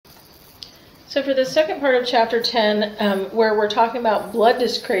So for the second part of chapter 10, where we're talking about blood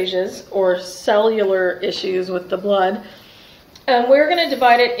dyscrasias or cellular issues with the blood, we're going to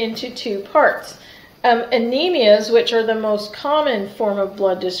divide it into two parts. Anemias, which are the most common form of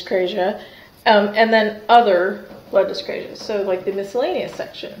blood dyscrasia, and then other blood dyscrasias, so like the miscellaneous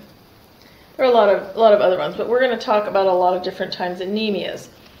section. There are a lot of other ones, but we're going to talk about a lot of different times anemias.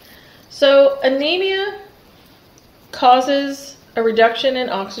 So anemia causes a reduction in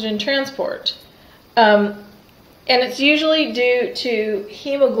oxygen transport. And it's usually due to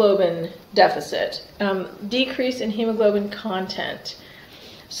hemoglobin deficit, decrease in hemoglobin content.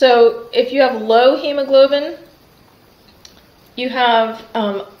 So if you have low hemoglobin, you have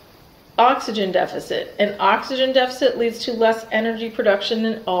oxygen deficit, and oxygen deficit leads to less energy production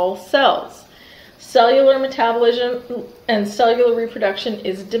in all cells. Cellular metabolism and cellular reproduction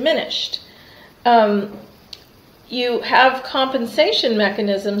is diminished. You have compensation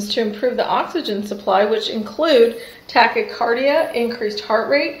mechanisms to improve the oxygen supply, which include tachycardia, increased heart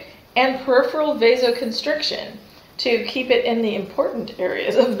rate, and peripheral vasoconstriction to keep it in the important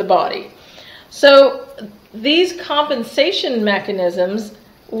areas of the body. So these compensation mechanisms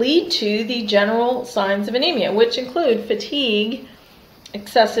lead to the general signs of anemia, which include fatigue,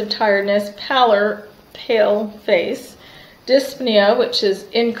 excessive tiredness, pallor, pale face, dyspnea, which is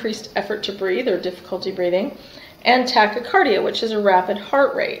increased effort to breathe or difficulty breathing, and tachycardia, which is a rapid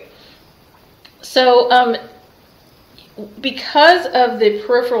heart rate. So because of the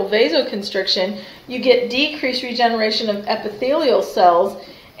peripheral vasoconstriction, you get decreased regeneration of epithelial cells,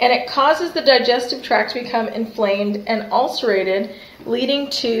 and it causes the digestive tract to become inflamed and ulcerated, leading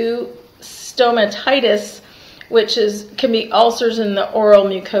to stomatitis, which can be ulcers in the oral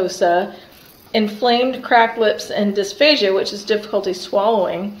mucosa, inflamed cracked lips, and dysphagia, which is difficulty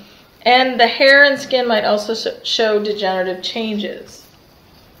swallowing. And the hair and skin might also show degenerative changes.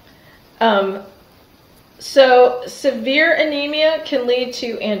 So severe anemia can lead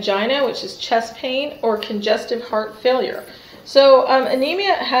to angina, which is chest pain, or congestive heart failure. So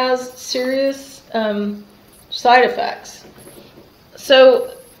anemia has serious side effects.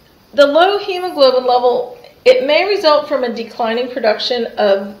 So the low hemoglobin level, it may result from a declining production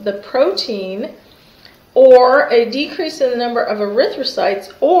of the protein, or a decrease in the number of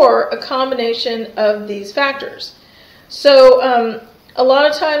erythrocytes, or a combination of these factors. So a lot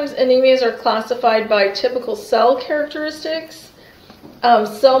of times anemias are classified by typical cell characteristics,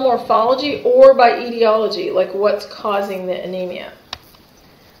 cell morphology, or by etiology, like what's causing the anemia.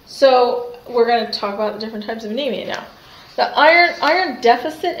 So we're going to talk about the different types of anemia now. The iron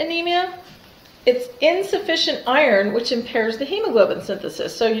deficit anemia, it's insufficient iron, which impairs the hemoglobin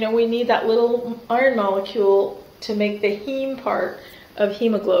synthesis. So, we need that little iron molecule to make the heme part of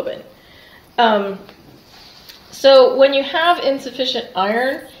hemoglobin. So when you have insufficient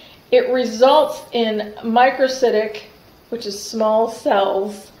iron, it results in microcytic, which is small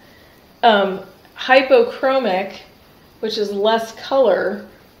cells, hypochromic, which is less color,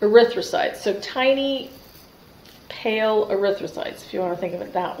 erythrocytes. So tiny, pale erythrocytes, if you want to think of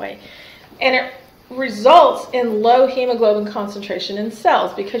it that way. And it results in low hemoglobin concentration in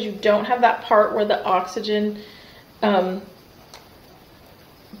cells because you don't have that part where the oxygen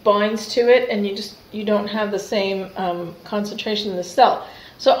binds to it, and you don't have the same concentration in the cell.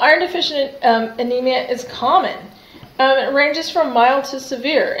 So iron deficient anemia is common. It ranges from mild to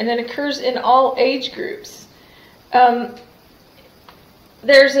severe, and it occurs in all age groups.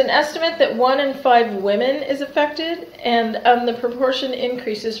 There's an estimate that 1 in 5 women is affected, and the proportion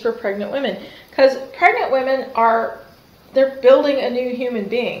increases for pregnant women. Because pregnant women they're building a new human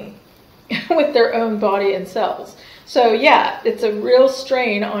being with their own body and cells. So yeah, it's a real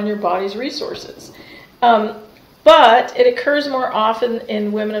strain on your body's resources. But it occurs more often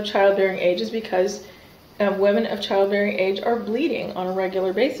in women of childbearing ages because women of childbearing age are bleeding on a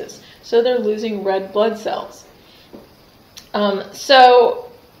regular basis. So they're losing red blood cells.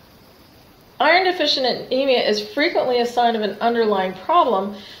 So iron deficient anemia is frequently a sign of an underlying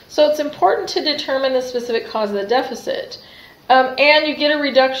problem, so it's important to determine the specific cause of the deficit. And you get a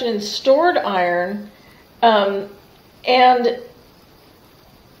reduction in stored iron, and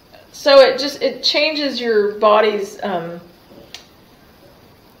so it changes your body's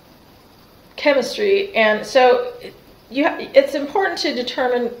chemistry, and so it's important to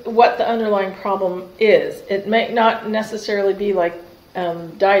determine what the underlying problem is. It may not necessarily be like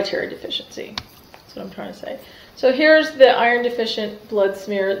dietary deficiency. That's what I'm trying to say. So here's the iron deficient blood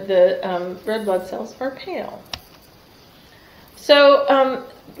smear. The red blood cells are pale. So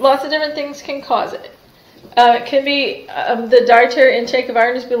lots of different things can cause it. It can be the dietary intake of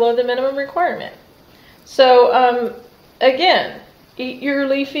iron is below the minimum requirement. So again, Eat your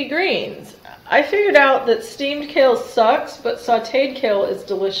leafy greens. I figured out that steamed kale sucks, but sauteed kale is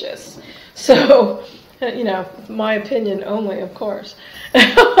delicious. So, you know, my opinion only, of course.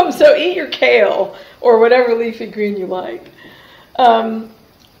 So eat your kale or whatever leafy green you like.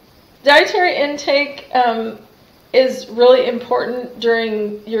 Dietary intake is really important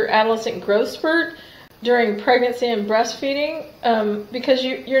during your adolescent growth spurt, during pregnancy and breastfeeding, because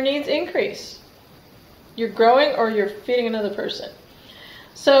your needs increase. You're growing or you're feeding another person.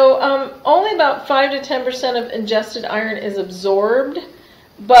 So only about 5 to 10% of ingested iron is absorbed,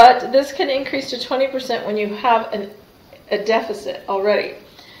 but this can increase to 20% when you have a deficit already.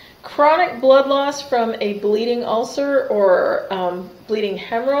 Chronic blood loss from a bleeding ulcer or bleeding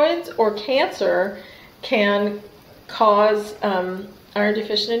hemorrhoids or cancer can cause iron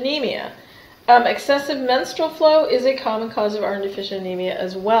deficient anemia. Excessive menstrual flow is a common cause of iron deficient anemia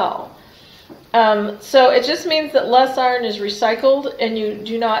as well. So it just means that less iron is recycled and you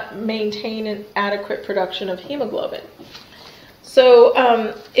do not maintain an adequate production of hemoglobin. So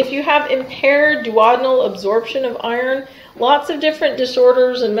if you have impaired duodenal absorption of iron, lots of different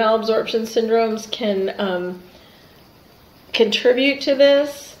disorders and malabsorption syndromes can contribute to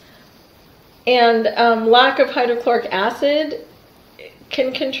this. And lack of hydrochloric acid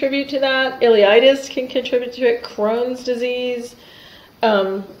can contribute to that. Ileitis can contribute to it. Crohn's disease.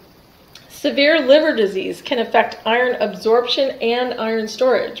 Severe liver disease can affect iron absorption and iron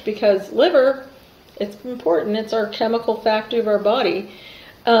storage because liver, it's important. It's our chemical factory of our body.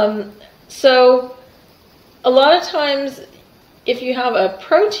 So a lot of times if you have a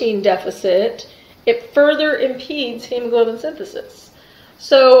protein deficit, it further impedes hemoglobin synthesis.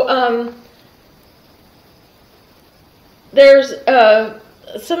 So there's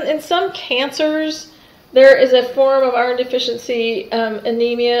in some cancers, there is a form of iron deficiency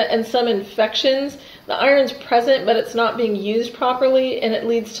anemia, and some infections. The iron's present, but it's not being used properly, and it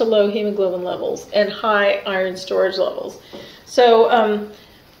leads to low hemoglobin levels and high iron storage levels. So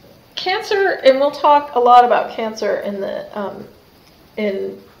cancer, and we'll talk a lot about cancer in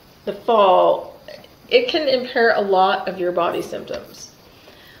the fall, it can impair a lot of your body symptoms.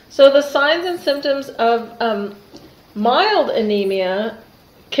 So the signs and symptoms of mild anemia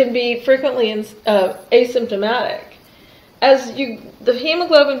can be frequently asymptomatic. As the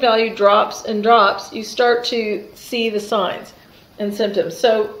hemoglobin value drops and drops, you start to see the signs and symptoms.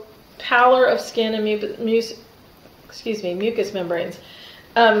 So pallor of skin and mucous membranes,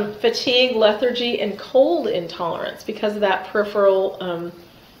 fatigue, lethargy, and cold intolerance because of that peripheral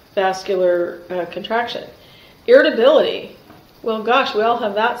vascular contraction. Irritability. Well, gosh, we all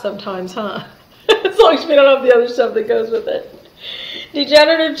have that sometimes, huh? As long as we don't have the other stuff that goes with it.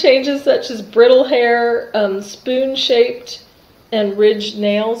 Degenerative changes such as brittle hair, spoon-shaped and ridged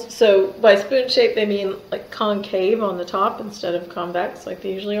nails. So by spoon-shaped, they mean like concave on the top instead of convex like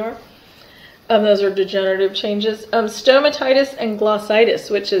they usually are. Those are degenerative changes. Stomatitis and glossitis,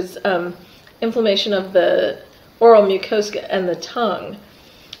 which is inflammation of the oral mucosa and the tongue.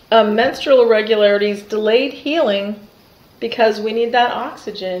 Menstrual irregularities, delayed healing, because we need that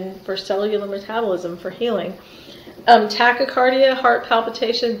oxygen for cellular metabolism for healing. Tachycardia, heart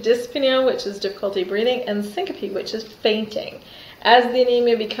palpitation, dyspnea, which is difficulty breathing, and syncope, which is fainting. As the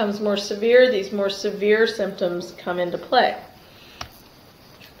anemia becomes more severe, these more severe symptoms come into play.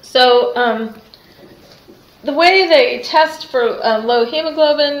 So the way they test for low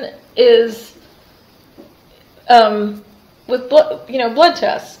hemoglobin is with blood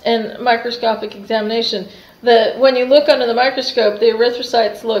tests and microscopic examination. When you look under the microscope, the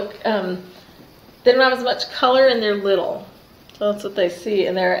erythrocytes look, they don't have as much color and they're little. So that's what they see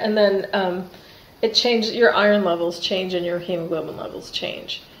in there. And then it changes, your iron levels change and your hemoglobin levels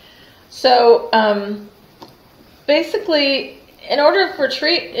change. So basically, in order to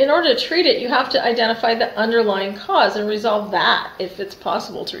treat it, you have to identify the underlying cause and resolve that if it's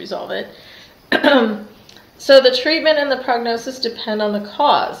possible to resolve it. So the treatment and the prognosis depend on the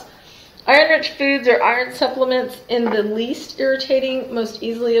cause. Iron-rich foods or iron supplements in the least irritating, most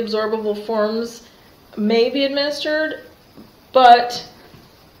easily absorbable forms may be administered, but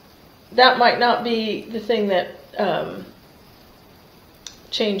that might not be the thing that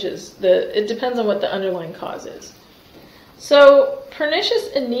changes. It depends on what the underlying cause is. So pernicious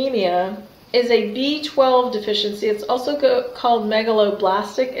anemia is a B12 deficiency. It's also called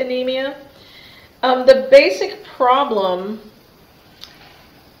megaloblastic anemia. The basic problem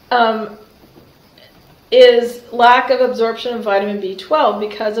is lack of absorption of vitamin B12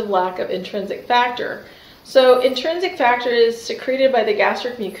 because of lack of intrinsic factor. So intrinsic factor is secreted by the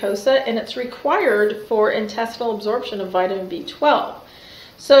gastric mucosa, and it's required for intestinal absorption of vitamin B12.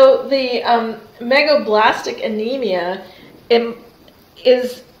 So the megaloblastic anemia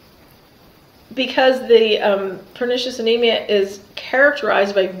is because the pernicious anemia is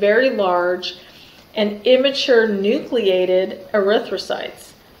characterized by very large and immature nucleated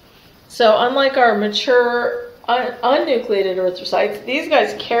erythrocytes. So unlike our mature unnucleated erythrocytes, these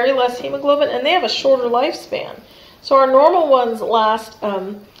guys carry less hemoglobin and they have a shorter lifespan. So our normal ones last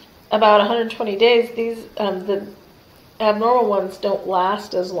about 120 days. These the abnormal ones don't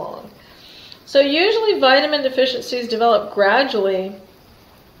last as long. So usually vitamin deficiencies develop gradually.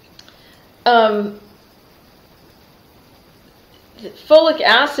 Folic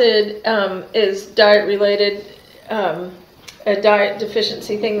acid is diet-related, a diet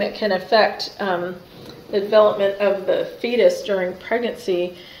deficiency thing that can affect the development of the fetus during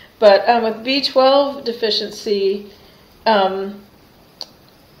pregnancy. But with B12 deficiency,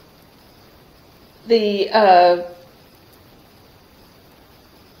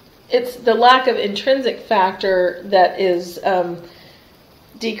 it's the lack of intrinsic factor that is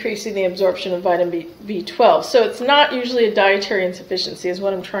decreasing the absorption of vitamin B12. So it's not usually a dietary insufficiency is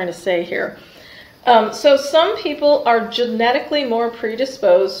what I'm trying to say here. So some people are genetically more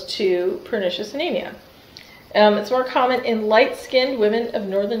predisposed to pernicious anemia. It's more common in light-skinned women of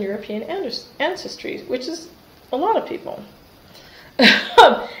Northern European ancestry, which is a lot of people.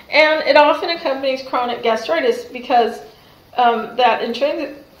 And it often accompanies chronic gastritis because that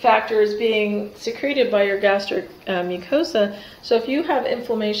intrinsic factor is being secreted by your gastric mucosa. So if you have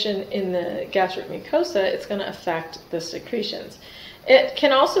inflammation in the gastric mucosa, it's going to affect the secretions. It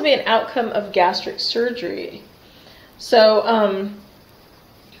can also be an outcome of gastric surgery. So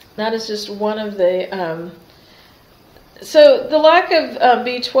that is just one of the... so the lack of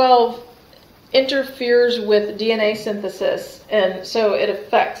B12 interferes with DNA synthesis, and so it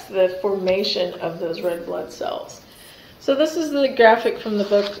affects the formation of those red blood cells. So this is the graphic from the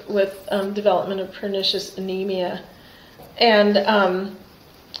book with development of pernicious anemia. And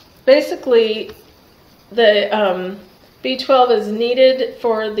basically the B12 is needed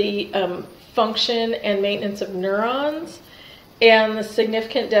for the function and maintenance of neurons, and the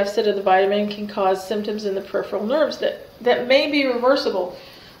significant deficit of the vitamin can cause symptoms in the peripheral nerves that may be reversible.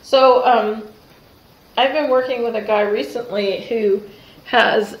 So I've been working with a guy recently who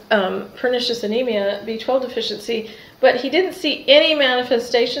has pernicious anemia, B12 deficiency, but he didn't see any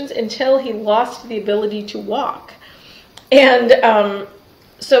manifestations until he lost the ability to walk. And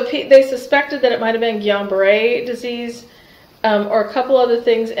so they suspected that it might have been Guillain-Barré disease or a couple other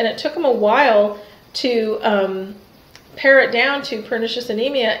things, and it took him a while to pare it down to pernicious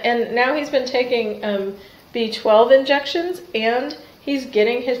anemia, and now he's been taking B12 injections, and he's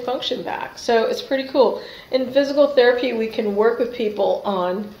getting his function back. So it's pretty cool. In physical therapy, we can work with people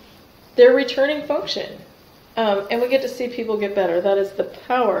on their returning function. And we get to see people get better. That is the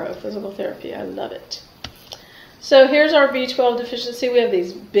power of physical therapy. I love it. So here's our B12 deficiency. We have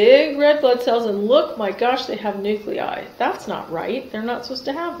these big red blood cells, and look, my gosh, they have nuclei. That's not right. They're not supposed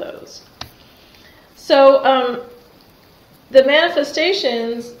to have those. So the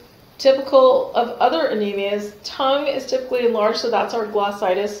manifestations typical of other anemias, tongue is typically enlarged, so that's our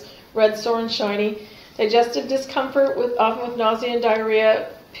glossitis, red, sore, and shiny. Digestive discomfort, often with nausea and diarrhea,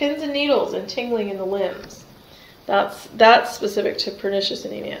 pins and needles, and tingling in the limbs. That's specific to pernicious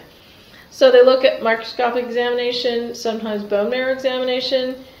anemia. So they look at microscopic examination, sometimes bone marrow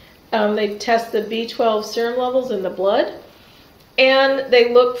examination. They test the B12 serum levels in the blood, and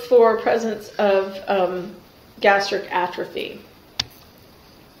they look for presence of gastric atrophy.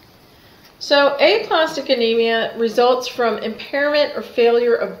 So aplastic anemia results from impairment or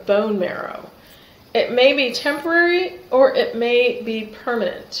failure of bone marrow. It may be temporary or it may be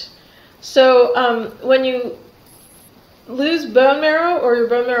permanent. So when you lose bone marrow or your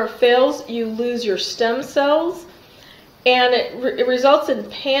bone marrow fails, you lose your stem cells, and it results in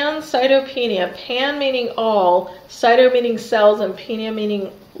pancytopenia. Pan meaning all, cyto meaning cells, and penia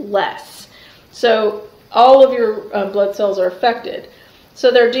meaning less. So all of your blood cells are affected. So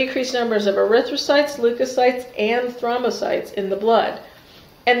there are decreased numbers of erythrocytes, leukocytes, and thrombocytes in the blood.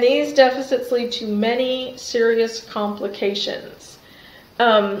 And these deficits lead to many serious complications.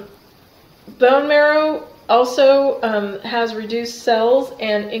 Bone marrow also has reduced cells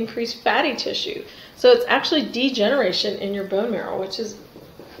and increased fatty tissue. So it's actually degeneration in your bone marrow, which is,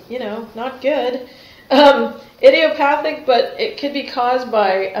 not good. Idiopathic, but it could be caused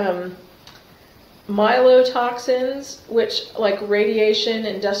by myelotoxins, which like radiation,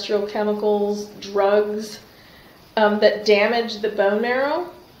 industrial chemicals, drugs that damage the bone marrow.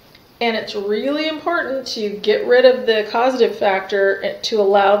 And it's really important to get rid of the causative factor to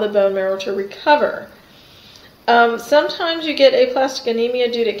allow the bone marrow to recover. Sometimes you get aplastic anemia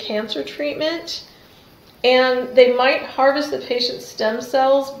due to cancer treatment. And they might harvest the patient's stem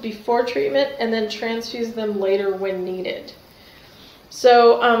cells before treatment and then transfuse them later when needed.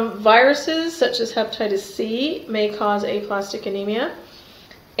 So viruses such as hepatitis C may cause aplastic anemia,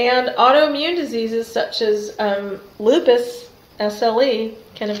 and autoimmune diseases such as lupus, SLE,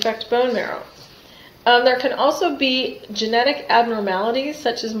 can affect bone marrow. There can also be genetic abnormalities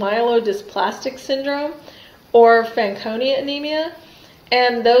such as myelodysplastic syndrome or Fanconi anemia,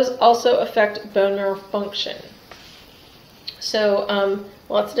 and those also affect bone marrow function. So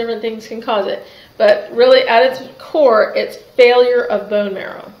lots of different things can cause it, but really at its core, it's failure of bone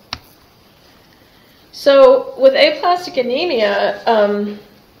marrow. So with aplastic anemia,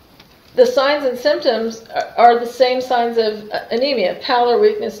 the signs and symptoms are the same signs of anemia: pallor,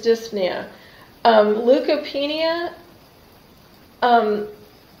 weakness, dyspnea, leukopenia,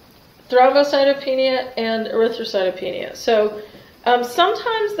 thrombocytopenia, and erythrocytopenia. So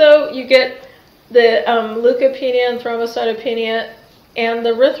sometimes, though, you get the leukopenia and thrombocytopenia, and the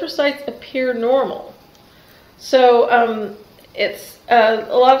erythrocytes appear normal. So it's a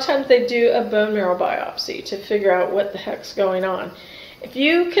lot of times they do a bone marrow biopsy to figure out what the heck's going on. If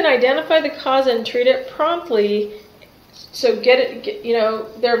you can identify the cause and treat it promptly, so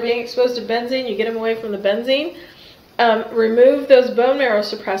they're being exposed to benzene, you get them away from the benzene, remove those bone marrow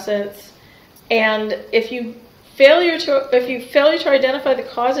suppressants, and if you failure to identify the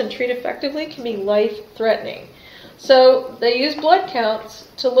cause and treat effectively, it can be life-threatening. So they use blood counts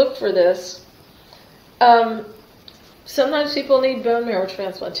to look for this. Sometimes people need bone marrow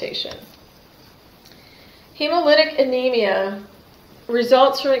transplantation. Hemolytic anemia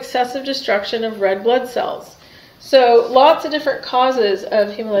results from excessive destruction of red blood cells. So lots of different causes of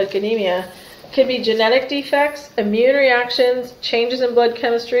hemolytic anemia. Could be genetic defects, immune reactions, changes in blood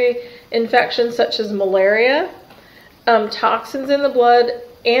chemistry, infections such as malaria, toxins in the blood,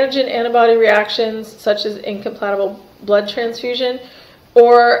 antigen-antibody reactions such as incompatible blood transfusion,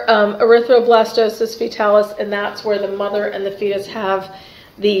 or erythroblastosis fetalis, and that's where the mother and the fetus have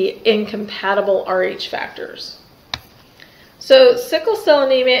the incompatible Rh factors. So sickle cell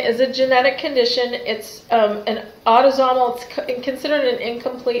anemia is a genetic condition. It's an autosomal. It's considered an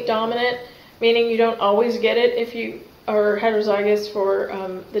incomplete dominant, meaning you don't always get it if you are heterozygous for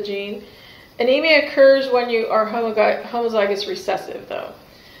the gene. Anemia occurs when you are homozygous recessive, though.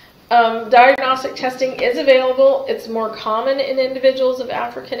 Diagnostic testing is available. It's more common in individuals of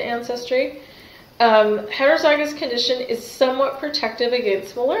African ancestry. Heterozygous condition is somewhat protective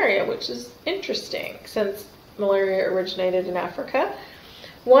against malaria, which is interesting since malaria originated in Africa.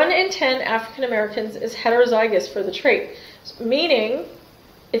 1 in 10 African Americans is heterozygous for the trait, meaning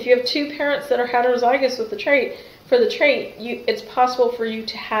if you have 2 parents that are heterozygous with the trait, it's possible for you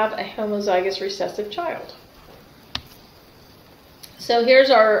to have a homozygous recessive child. So here's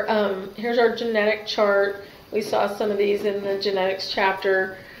our genetic chart. We saw some of these in the genetics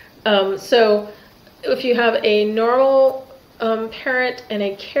chapter. So if you have a normal parent and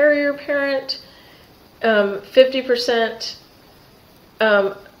a carrier parent, 50%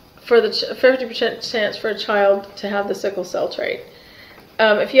 for the 50% chance for a child to have the sickle cell trait.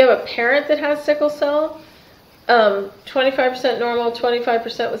 If you have a parent that has sickle cell, 25% normal,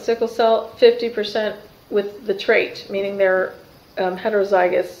 25% with sickle cell, 50% with the trait, meaning they're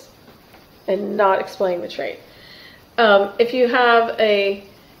heterozygous and not explaining the trait. If you have a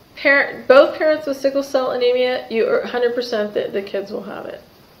parent, both parents with sickle cell anemia, you are 100% that the kids will have it.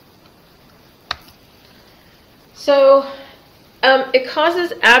 So it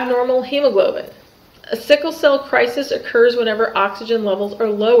causes abnormal hemoglobin. A sickle cell crisis occurs whenever oxygen levels are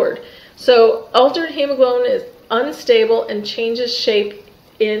lowered. So altered hemoglobin is unstable and changes shape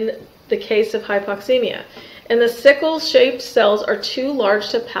in the case of hypoxemia. And the sickle-shaped cells are too large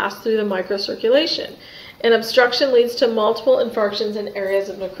to pass through the microcirculation. And obstruction leads to multiple infarctions and areas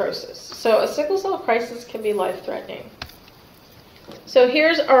of necrosis. So a sickle cell crisis can be life-threatening. So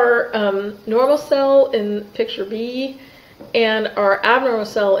here's our normal cell in picture B and our abnormal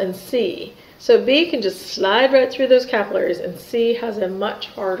cell in C. So B can just slide right through those capillaries, and C has a much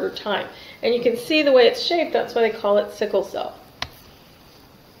harder time. And you can see the way it's shaped, that's why they call it sickle cell.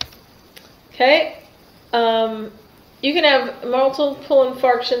 Okay, you can have multiple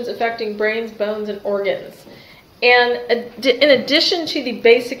infarctions affecting brains, bones, and organs. And in addition to the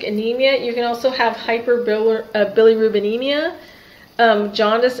basic anemia, you can also have hyperbilirubinemia,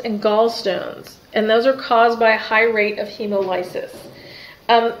 jaundice, and gallstones. And those are caused by a high rate of hemolysis.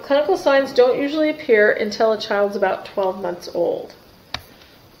 Clinical signs don't usually appear until a child's about 12 months old.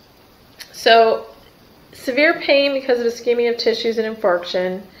 So, severe pain because of ischemia of tissues and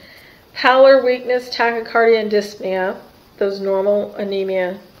infarction, pallor, weakness, tachycardia, and dyspnea, those normal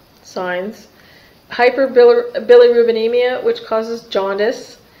anemia signs. hyperbilirubinemia, which causes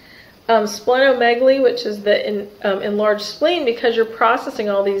jaundice, splenomegaly, which is the enlarged spleen, because you're processing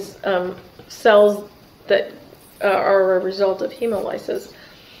all these cells that are a result of hemolysis.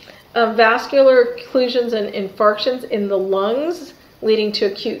 Vascular occlusions and infarctions in the lungs, leading to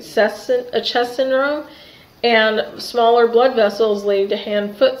acute chest syndrome, and smaller blood vessels leading to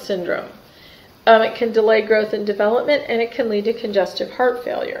hand-foot syndrome. It can delay growth and development, and it can lead to congestive heart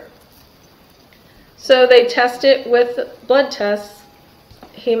failure. So they test it with blood tests,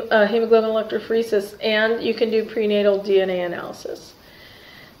 hemoglobin electrophoresis, and you can do prenatal DNA analysis.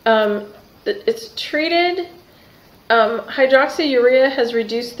 It's treated. Hydroxyurea has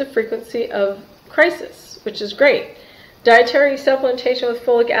reduced the frequency of crisis, which is great. Dietary supplementation with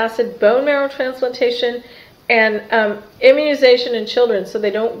folic acid, bone marrow transplantation, and immunization in children so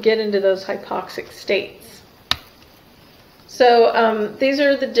they don't get into those hypoxic states. So these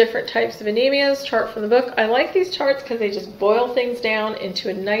are the different types of anemias, chart from the book. I like these charts because they just boil things down into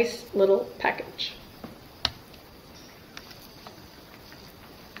a nice little package.